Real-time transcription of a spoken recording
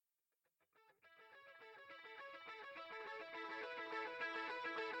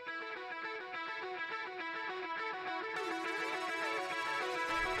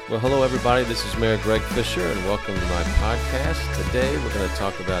Well, hello, everybody. This is Mayor Greg Fischer, and welcome to my podcast. Today, we're going to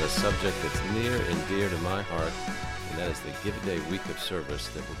talk about a subject that's near and dear to my heart, and that is the Give a Day Week of Service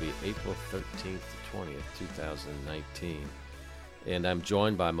that will be April 13th to 20th, 2019. And I'm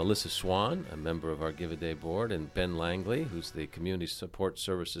joined by Melissa Swan, a member of our Give a Day board, and Ben Langley, who's the Community Support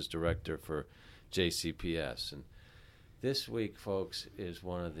Services Director for JCPS. And this week, folks, is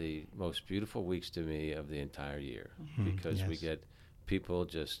one of the most beautiful weeks to me of the entire year because we get people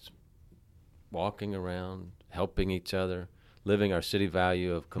just walking around, helping each other, living our city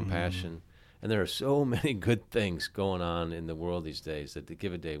value of compassion. And there are so many good things going on in the world these days that the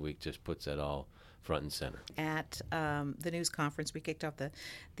Give a Day Week just puts that all front and center. At the news conference, we kicked off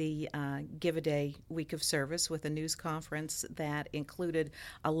the Give a Day Week of Service with a news conference that included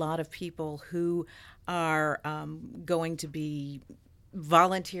a lot of people who are going to be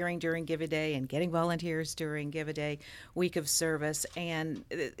volunteering during Give a Day and getting volunteers during Give a Day Week of Service, and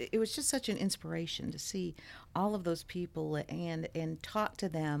it was just such an inspiration to see all of those people and talk to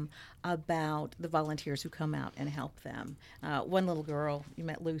them about the volunteers who come out and help them. One little girl, you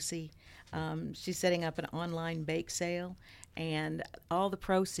met Lucy, she's setting up an online bake sale, and all the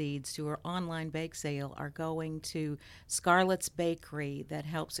proceeds to her online bake sale are going to Scarlett's Bakery that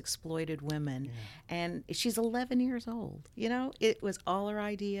helps exploited women. Yeah. And she's 11 years old. You know, it was all her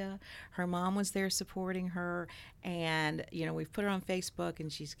idea. Her mom was there supporting her. And, you know, we've put her on Facebook, and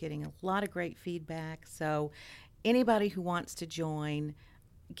she's getting a lot of great feedback. So anybody who wants to join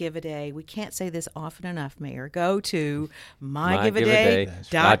Give a Day, we can't say this often enough, Mayor, go to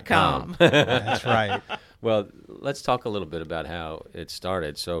mygiveaday.com. That's right. Well, let's talk a little bit about how it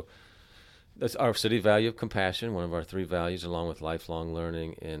started. So that's our city value of compassion, one of our three values, along with lifelong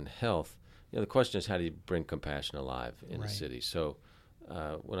learning and health. You know, the question is, how do you bring compassion alive in the city? So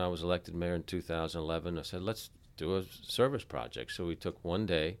when I was elected mayor in 2011, I said, let's do a service project. So we took one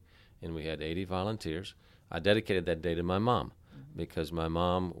day, and we had 80 volunteers. I dedicated that day to my mom, because my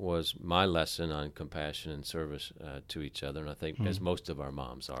mom was my lesson on compassion and service to each other, and I think as most of our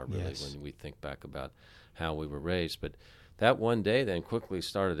moms are, really, when we think back about how we were raised. But that one day then quickly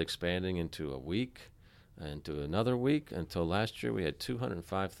started expanding into a week, and to another week, until last year we had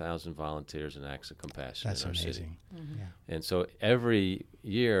 205,000 volunteers in acts of compassion in our city. Yeah. And so every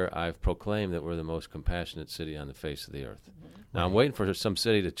year I've proclaimed that we're the most compassionate city on the face of the earth. Now, I'm waiting for some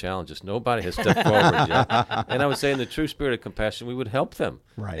city to challenge us. Nobody has stepped forward yet. And I would say in the true spirit of compassion, we would help them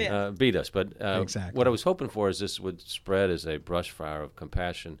beat us. But what I was hoping for is this would spread as a brush fire of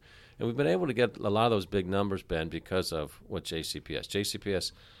compassion. And we've been able to get a lot of those big numbers, Ben, because of what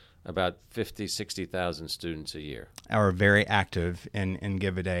JCPS, about 50, 60,000 students a year. Are very active in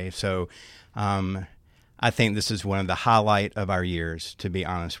Give a Day. So I think this is one of the highlight of our years, to be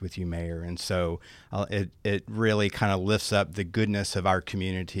honest with you, Mayor. And so it really kind of lifts up the goodness of our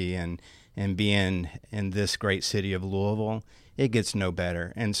community, and being in this great city of Louisville, it gets no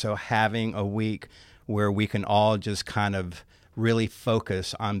better. And so having a week where we can all just kind of really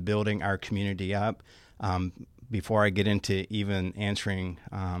focus on building our community up. Before I get into even answering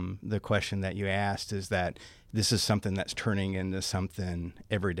the question that you asked, is that this is something that's turning into something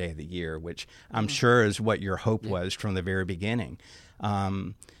every day of the year, which I'm sure is what your hope was from the very beginning.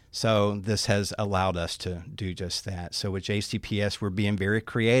 So this has allowed us to do just that. So with JCPS, we're being very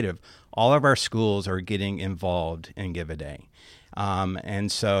creative. All of our schools are getting involved in Give a Day. And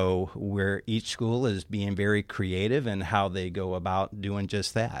so each school is being very creative in how they go about doing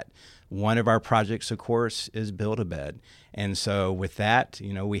just that. One of our projects, of course, is Build-A-Bed. And so with that,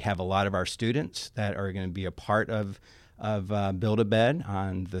 you know, we have a lot of our students that are going to be a part of Build-A-Bed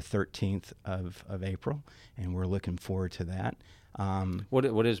on the 13th of April, and we're looking forward to that.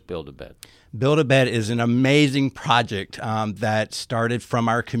 What is Build-A-Bed? Build-A-Bed is an amazing project that started from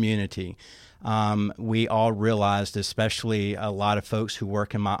our community. We all realized, especially a lot of folks who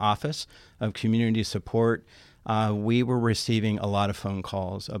work in my office of community support, we were receiving a lot of phone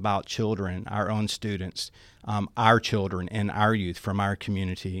calls about children, our own students, our children and our youth from our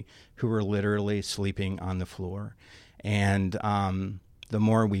community who were literally sleeping on the floor. And the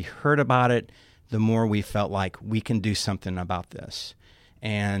more we heard about it, the more we felt like we can do something about this.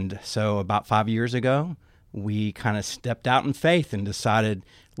 And so about 5 years ago, we kind of stepped out in faith and decided,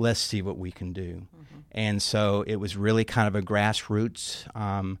 let's see what we can do. And so it was really kind of a grassroots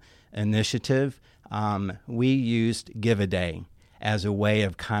initiative. We used Give a Day as a way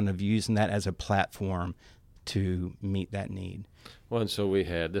of kind of using that as a platform to meet that need. Well, and so we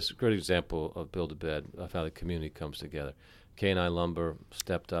had this great example of Build-A-Bed, of how the community comes together. K&I Lumber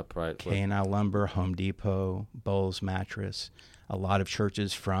stepped up, right? K&I Lumber, Home Depot, Bowles Mattress. A lot of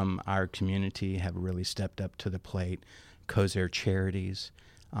churches from our community have really stepped up to the plate. Cozair Charities.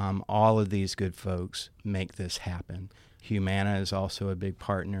 All of these good folks make this happen. Humana is also a big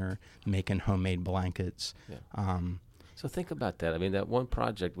partner, making homemade blankets. Yeah. So think about that. I mean, that one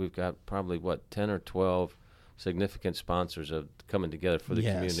project, we've got probably, 10 or 12 significant sponsors of coming together for the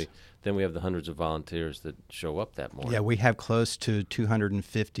community. Then we have the hundreds of volunteers that show up that morning. Yeah, we have close to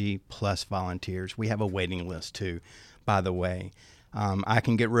 250 plus volunteers. We have a waiting list too, by the way. I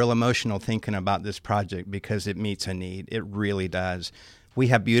can get real emotional thinking about this project because it meets a need. It really does. We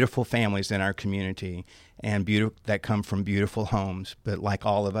have beautiful families in our community and that come from beautiful homes. But like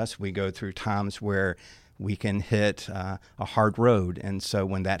all of us, we go through times where we can hit a hard road. And so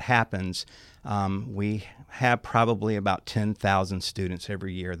when that happens, we have probably about 10,000 students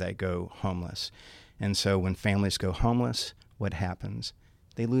every year that go homeless. And so when families go homeless, what happens?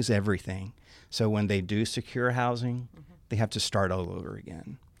 They lose everything. So when they do secure housing, they have to start all over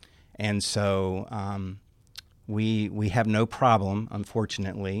again. And so we have no problem,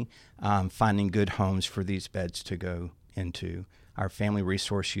 unfortunately, finding good homes for these beds to go into. Our Family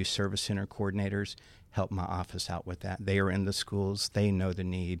Resource Youth Service Center coordinators help my office out with that. They are in the schools. They know the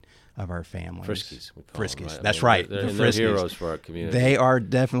need of our families. Friskies, we call them, right? That's right. They're heroes for our community. They are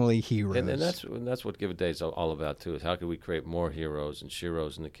definitely heroes. And that's what Give a Day is all about, too, is how can we create more heroes and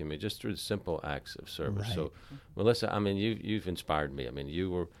sheroes in the community just through the simple acts of service. Right. So, Melissa, I mean, you've inspired me. I mean,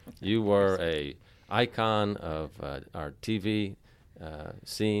 you were a icon of our TV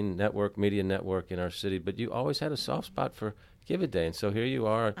media network in our city, but you always had a soft spot for Give a Day, and so here you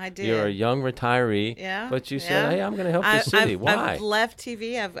are. I did. You're a young retiree, but you said, "Hey, I'm going to help the city." Why? I've left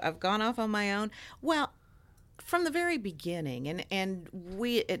TV. I've gone off on my own. Well, from the very beginning, and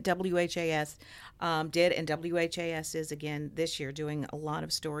we at WHAS did, and WHAS is again this year doing a lot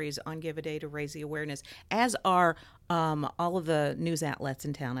of stories on Give a Day to raise the awareness, as are all of the news outlets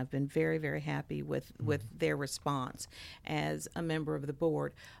in town. I've been very, very happy with their response as a member of the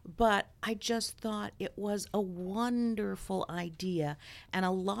board. But I just thought it was a wonderful idea, and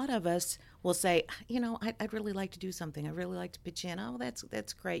a lot of us will say, I'd really like to do something. I'd really like to pitch in. Oh,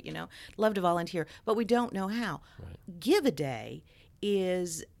 that's great. Love to volunteer, but we don't know how. Right. Give a Day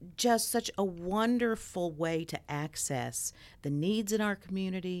is just such a wonderful way to access the needs in our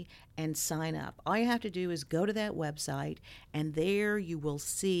community and sign up. All you have to do is go to that website, and there you will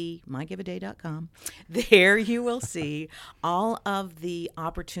see mygiveaday.com. There you will see all of the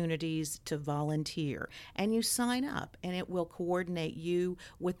opportunities to volunteer, and you sign up, and it will coordinate you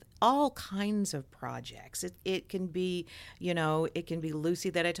with all kinds of projects. It can be, it can be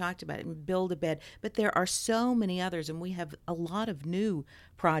Lucy that I talked about, and Build a Bed, but there are so many others, and we have a lot of new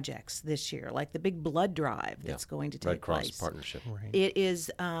projects this year, like the big blood drive that's going to take place. Red Cross partnership. Right. It is,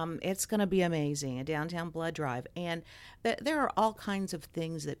 it's going to be amazing, a downtown blood drive, and there are all kinds of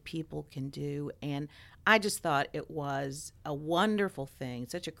things that people can do, and I just thought it was a wonderful thing,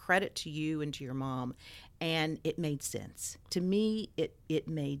 such a credit to you and to your mom, and it made sense. To me, it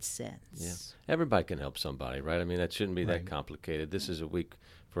made sense. Yeah. Everybody can help somebody, right? I mean, that shouldn't be that complicated. This is a week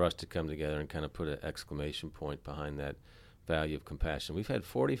for us to come together and kind of put an exclamation point behind that value of compassion. We've had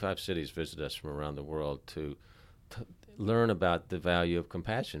 45 cities visit us from around the world to learn about the value of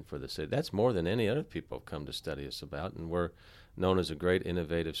compassion for the city. That's more than any other people have come to study us about, and we're known as a great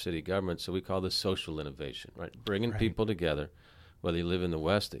innovative city government, so we call this social innovation, right? Bringing people together, whether you live in the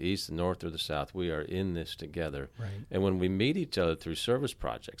west, the east, the north, or the south, we are in this together. Right. And when we meet each other through service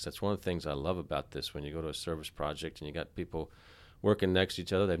projects, that's one of the things I love about this. When you go to a service project and you got people working next to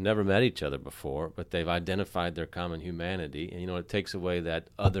each other, they've never met each other before, but they've identified their common humanity, and it takes away that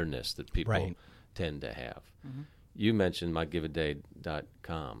otherness that people tend to have. Mm-hmm. You mentioned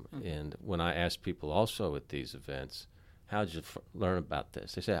mygiveaday.com, and when I ask people also at these events, how did you learn about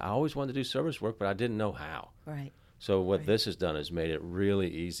this? They say, I always wanted to do service work, but I didn't know how. Right. So what this has done is made it really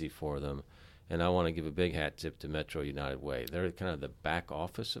easy for them. And I want to give a big hat tip to Metro United Way. They're kind of the back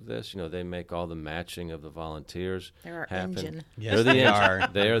office of this. They make all the matching of the volunteers They're our happen. engine. Yes, They're the they engine. are.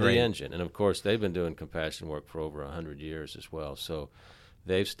 They are the engine. And, of course, they've been doing compassion work for over 100 years as well. So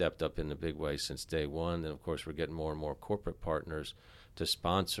they've stepped up in a big way since day one. And, of course, we're getting more and more corporate partners to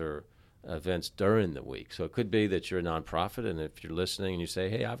sponsor events during the week. So it could be that you're a nonprofit, and if you're listening and you say,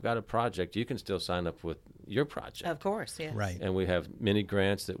 hey, I've got a project, you can still sign up with your project. Of course, yes. Right. And we have many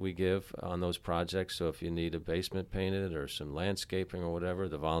grants that we give on those projects. So if you need a basement painted or some landscaping or whatever,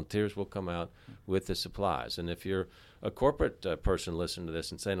 the volunteers will come out with the supplies. And if you're a corporate person listening to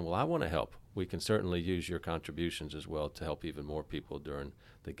this and saying, well, I want to help, we can certainly use your contributions as well to help even more people during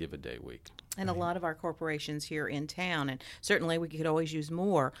the Give a Day week. And a lot of our corporations here in town, and certainly we could always use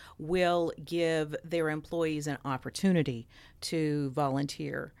more, will give their employees an opportunity to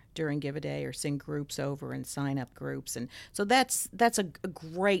volunteer during Give a Day or send groups over and sign up groups. And so that's a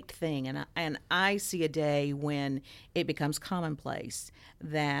great thing. And I see a day when it becomes commonplace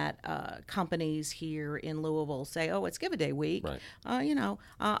that companies here in Louisville say, oh, it's Give a Day week. Right.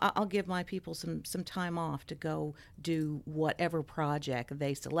 I'll give my people some time off to go do whatever project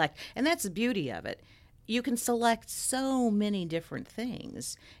they select. And that's the beauty of it. You can select so many different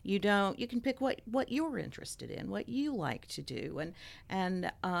things. You can pick what you're interested in, what you like to do,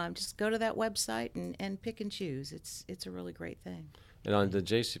 and just go to that website and pick and choose. It's a really great thing. And on the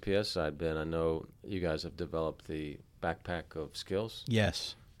JCPS side, Ben, I know you guys have developed the backpack of skills.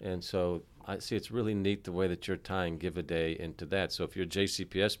 Yes. And so I see it's really neat the way that you're tying Give a Day into that. So if you're a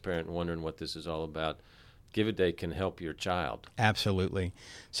JCPS parent wondering what this is all about, Give a Day can help your child. Absolutely.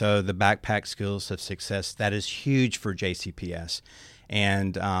 So the backpack skills of success, that is huge for JCPS.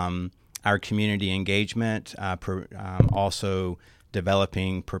 And our community engagement, also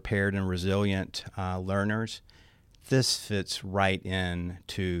developing prepared and resilient learners, this fits right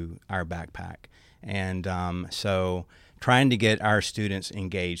into our backpack. And so trying to get our students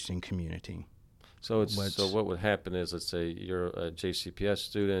engaged in community. So what would happen is, let's say you're a JCPS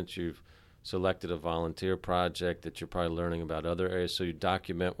student, you've selected a volunteer project that you're probably learning about other areas, so you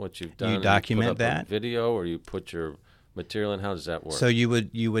document what you've done. You document you put up that a video, or you put your material in. How does that work? So you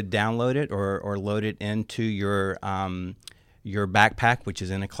would download it or load it into your backpack, which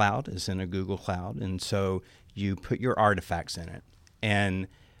is in a cloud, is in a Google Cloud, and so you put your artifacts in it. And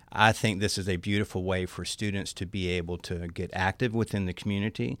I think this is a beautiful way for students to be able to get active within the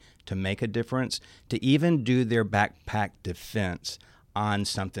community, to make a difference, to even do their backpack defense on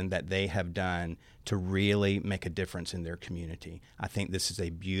something that they have done to really make a difference in their community. I think this is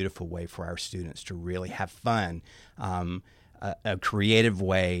a beautiful way for our students to really have fun, a creative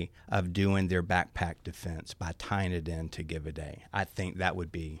way of doing their backpack defense by tying it in to Give a Day. I think that would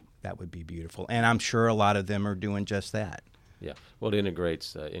be beautiful, and I'm sure a lot of them are doing just that. Yeah, well, it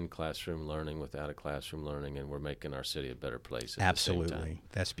integrates in-classroom learning with out-of-classroom learning, and we're making our city a better place at Absolutely. the same time.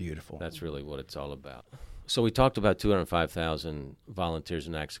 That's beautiful. That's really what it's all about. So we talked about 205,000 volunteers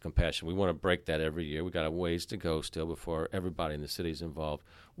in acts of compassion. We want to break that every year. We've got a ways to go still before everybody in the city is involved.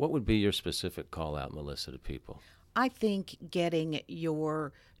 What would be your specific call-out, Melissa, to people? I think getting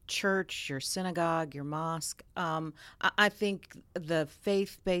your church, your synagogue, your mosque. I think the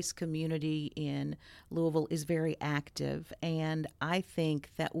faith-based community in Louisville is very active, and I think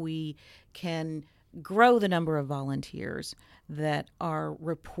that we can grow the number of volunteers that are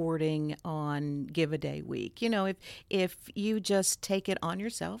reporting on Give a Day week. You know, if you just take it on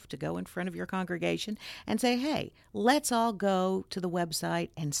yourself to go in front of your congregation and say, hey, let's all go to the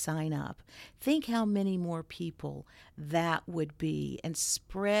website and sign up. Think how many more people that would be, and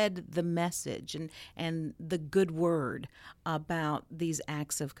spread the message and the good word about these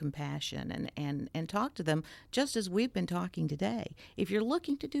acts of compassion, and talk to them just as we've been talking today. If you're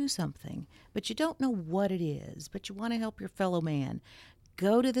looking to do something, but you don't know what it is, but you want to help your fellow man,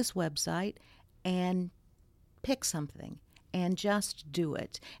 go to this website and pick something and just do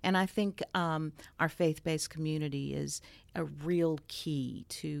it. And I think our faith-based community is a real key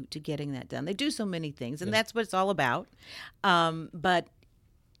to getting that done. They do so many things, and that's what it's all about. But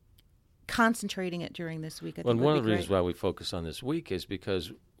concentrating it during this week, I think, would be great. One of the reasons why we focus on this week is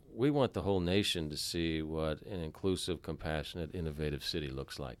because we want the whole nation to see what an inclusive, compassionate, innovative city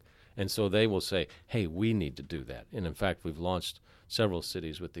looks like. And so they will say, hey, we need to do that. And in fact, we've launched several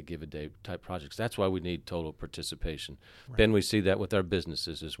cities with the Give a Day type projects. That's why we need total participation. Right. Ben, we see that with our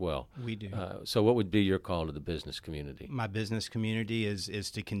businesses as well. We do. So what would be your call to the business community? My business community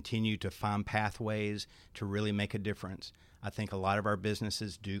is to continue to find pathways to really make a difference. I think a lot of our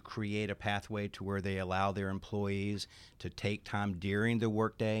businesses do create a pathway to where they allow their employees to take time during the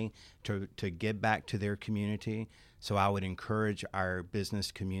workday to give back to their community. So I would encourage our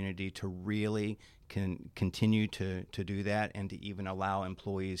business community to really continue to do that, and to even allow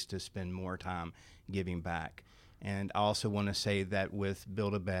employees to spend more time giving back. And I also want to say that with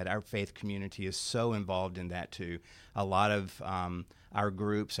Build a Bed, our faith community is so involved in that too. A lot of our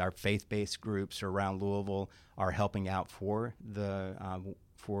groups, our faith-based groups around Louisville, are helping out for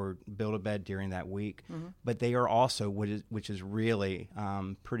Build a Bed during that week. Mm-hmm. But they are also, which is really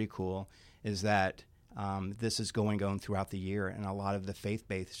pretty cool, is that this is going on throughout the year, and a lot of the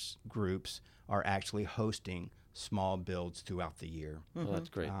faith-based groups are actually hosting small builds throughout the year. Mm-hmm. Well, that's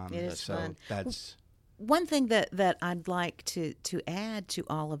great. It is fun. one thing that I'd like to add to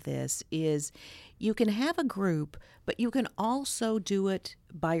all of this is you can have a group, but you can also do it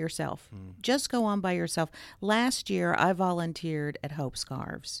by yourself. Just go on by yourself. Last year, I volunteered at Hope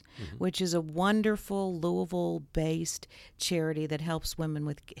Scarves, which is a wonderful Louisville-based charity that helps women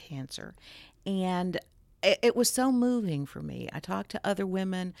with cancer. And it was so moving for me. I talked to other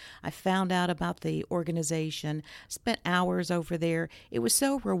women. I found out about the organization, spent hours over there. It was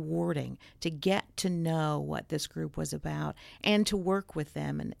so rewarding to get to know what this group was about and to work with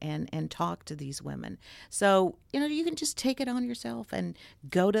them and talk to these women. So, you can just take it on yourself and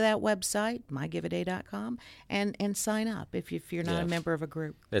go to that website, mygiveaday.com, and sign up if you're not a member of a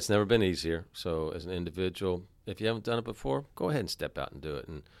group. It's never been easier. So as an individual, if you haven't done it before, go ahead and step out and do it.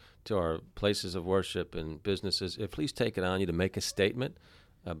 And to our places of worship and businesses, please take it on you to make a statement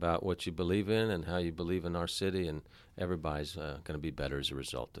about what you believe in and how you believe in our city, and everybody's going to be better as a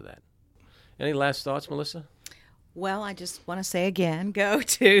result of that. Any last thoughts, Melissa? Well, I just want to say again, go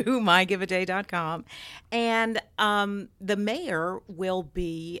to mygiveaday.com. And the mayor will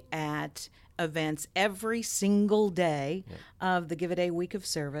be at events every single day of the Give a Day week of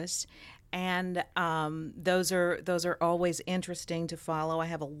service. And those are always interesting to follow. I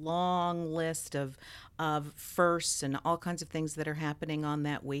have a long list of firsts and all kinds of things that are happening on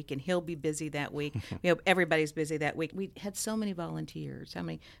that week, and he'll be busy that week. Everybody's busy that week. We had so many volunteers. How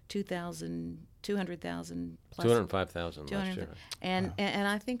many? 200,000 plus. 205,000 last year. And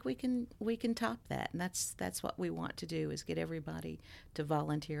I think we can top that. And that's what we want to do, is get everybody to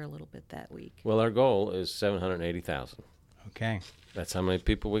volunteer a little bit that week. Well, our goal is 780,000. Okay. That's how many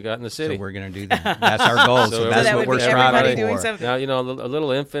people we got in the city. So we're going to do that. That's our goal. So that's what we're striving for. Now, a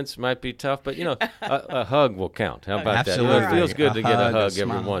little infants might be tough, but, a hug will count. How about Absolutely. that? It feels good to get a hug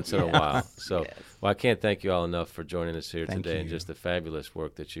every once in a while. So, well, I can't thank you all enough for joining us here today and just the fabulous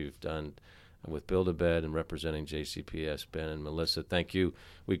work that you've done with Build-A-Bed and representing JCPS. Ben and Melissa, thank you.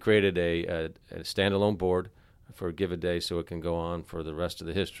 We created a standalone board for Give a Day so it can go on for the rest of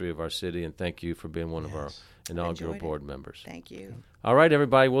the history of our city, and thank you for being one of our inaugural board members. Thank you. All right,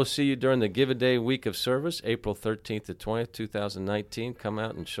 everybody, we'll see you during the Give a Day week of service, April 13th to 20th, 2019. Come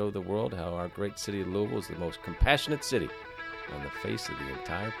out and show the world how our great city of Louisville is the most compassionate city on the face of the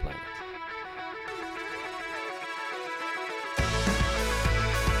entire planet.